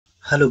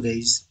Hello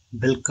guys,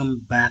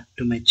 welcome back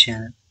to my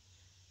channel.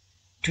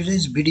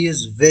 Today's video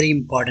is very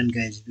important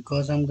guys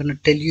because I'm gonna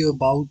tell you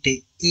about a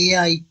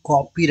AI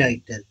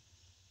copywriter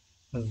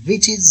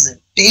which is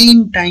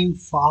 10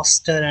 times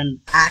faster and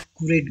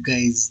accurate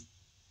guys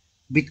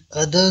with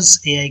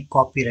others AI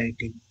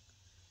copywriting.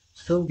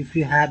 So if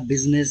you have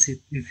business,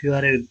 if you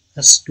are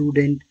a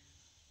student,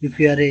 if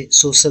you are a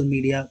social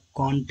media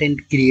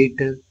content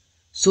creator,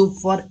 so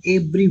for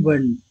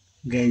everyone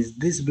guys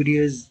this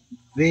video is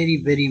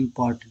very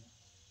important.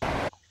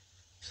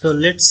 So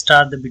let's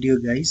start the video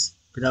guys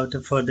without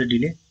a further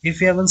delay.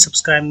 If you haven't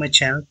subscribed my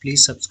channel,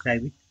 please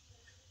subscribe it.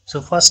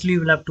 So firstly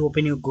you will have to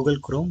open your Google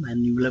Chrome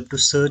and you will have to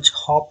search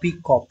Hoppy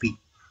Coppy.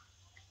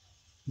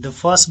 The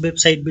first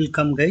website will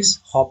come guys,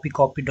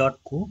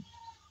 hoppycoppy.co.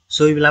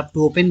 So you will have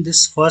to open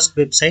this first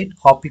website,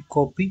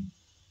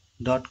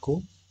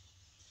 hoppycoppy.co.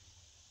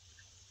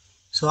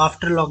 So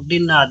after logged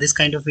in, this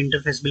kind of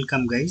interface will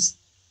come guys.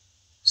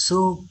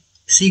 So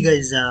see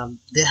guys,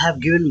 they have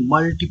given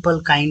multiple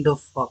kind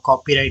of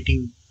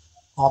copywriting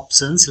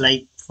options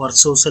like for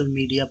social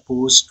media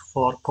post,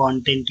 for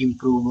content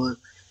improver,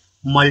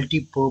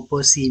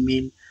 multi-purpose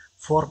email,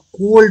 for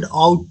cold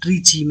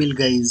outreach email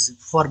guys.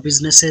 For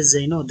businesses,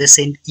 they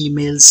send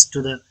emails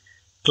to the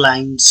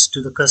clients,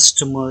 to the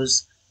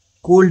customers,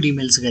 cold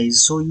emails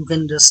guys. So you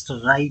can just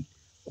write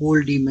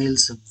cold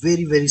emails,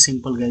 very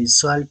simple guys.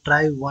 So I'll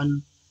try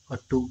one or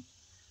two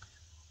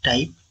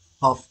type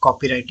of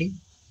copywriting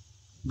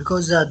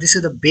because this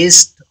is the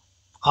best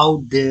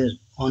out there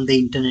on the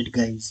internet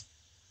guys.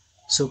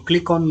 So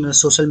click on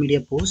social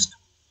media post.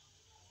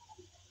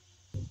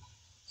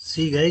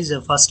 See guys,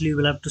 firstly you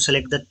will have to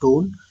select the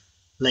tone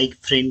like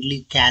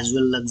friendly,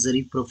 casual,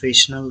 luxury,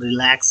 professional,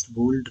 relaxed,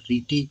 bold,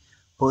 witty,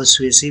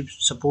 persuasive.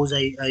 Suppose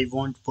I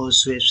want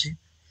persuasive,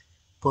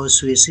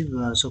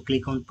 so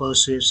click on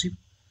persuasive.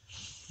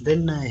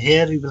 Then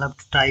here you will have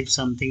to type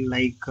something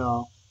like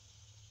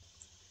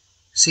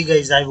see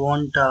guys, I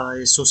want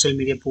a social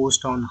media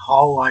post on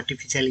how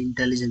artificial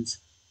intelligence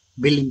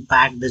will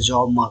impact the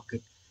job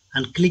market,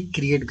 and click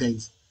create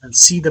guys and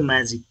see the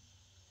magic.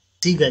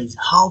 See guys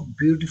how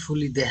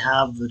beautifully they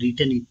have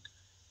written it.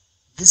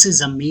 This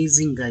is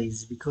amazing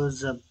guys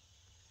because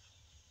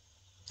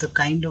the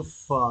kind of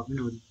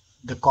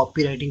the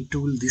copywriting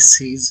tool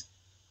this is,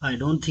 I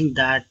don't think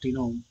that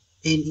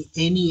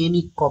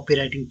any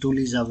copywriting tool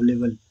is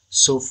available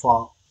so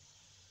far.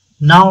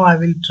 Now I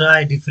will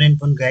try different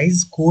one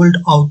guys, cold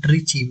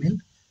outreach email.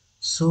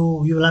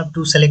 So you will have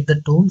to select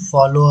the tone,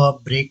 follow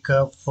up, break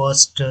up,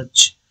 first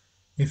touch.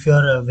 If you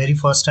are very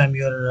first time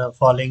you are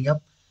following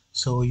up,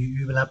 so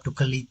you will have to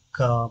click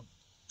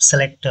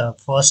select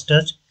first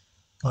touch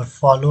or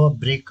follow up,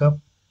 break up,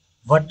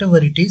 whatever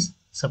it is.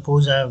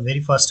 Suppose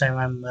very first time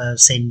I'm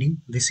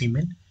sending this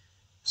email,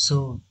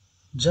 so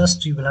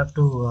just you will have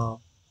to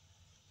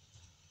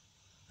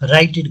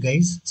write it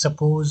guys.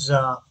 Suppose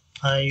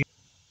I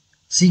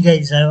see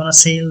guys, I want to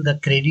sell the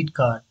credit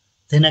card.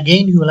 Then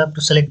again you will have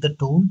to select the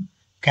tone,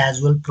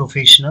 casual,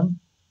 professional,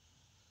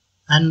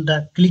 and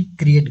click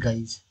create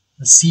guys.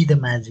 See the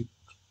magic.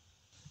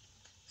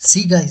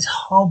 See guys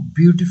how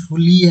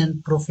beautifully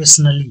and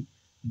professionally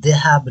they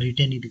have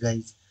written it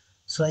guys.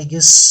 So I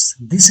guess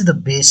this is the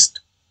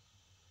best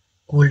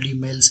cold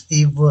emails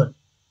ever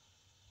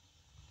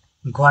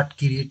got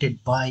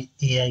created by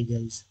AI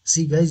guys.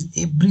 See guys,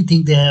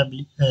 everything they have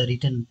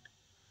written,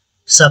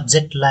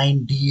 subject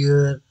line,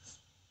 dear,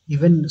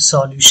 even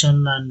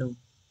solution, and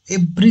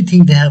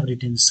everything they have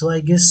written. So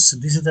I guess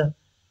this is the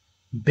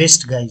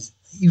best guys.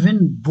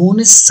 Even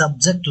bonus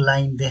subject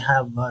line they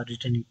have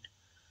written it.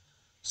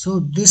 So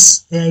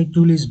this AI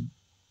tool is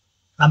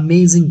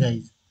amazing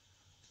guys.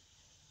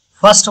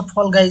 First of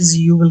all guys,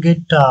 you will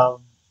get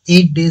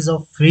 8 days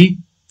of free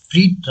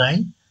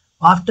trial.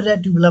 After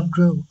that you will have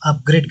to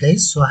upgrade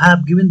guys. So I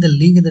have given the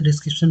link in the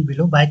description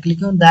below. By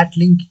clicking on that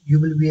link you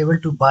will be able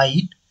to buy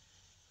it.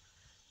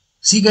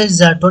 See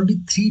guys,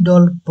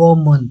 $23 per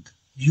month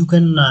you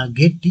can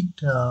get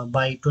it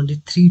by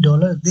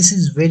 $23. This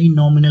is very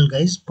nominal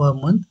guys per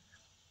month.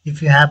 If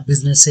you have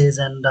businesses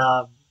and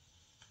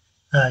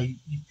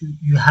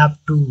you have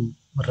to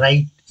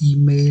write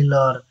email,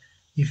 or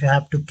if you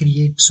have to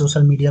create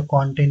social media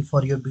content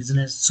for your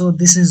business, so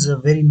this is a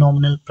very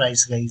nominal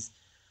price guys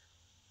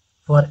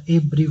for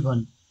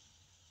everyone.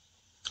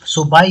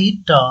 So buy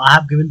it. I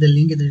have given the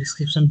link in the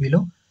description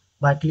below.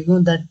 By clicking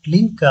on that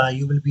link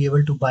you will be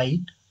able to buy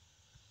it.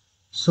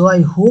 So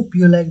I hope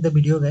you like the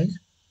video guys.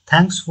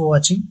 Thanks for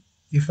watching.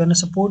 If you want to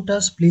support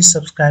us, please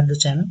subscribe the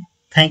channel.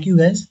 Thank you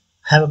guys.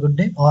 Have a good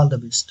day. All the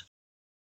best.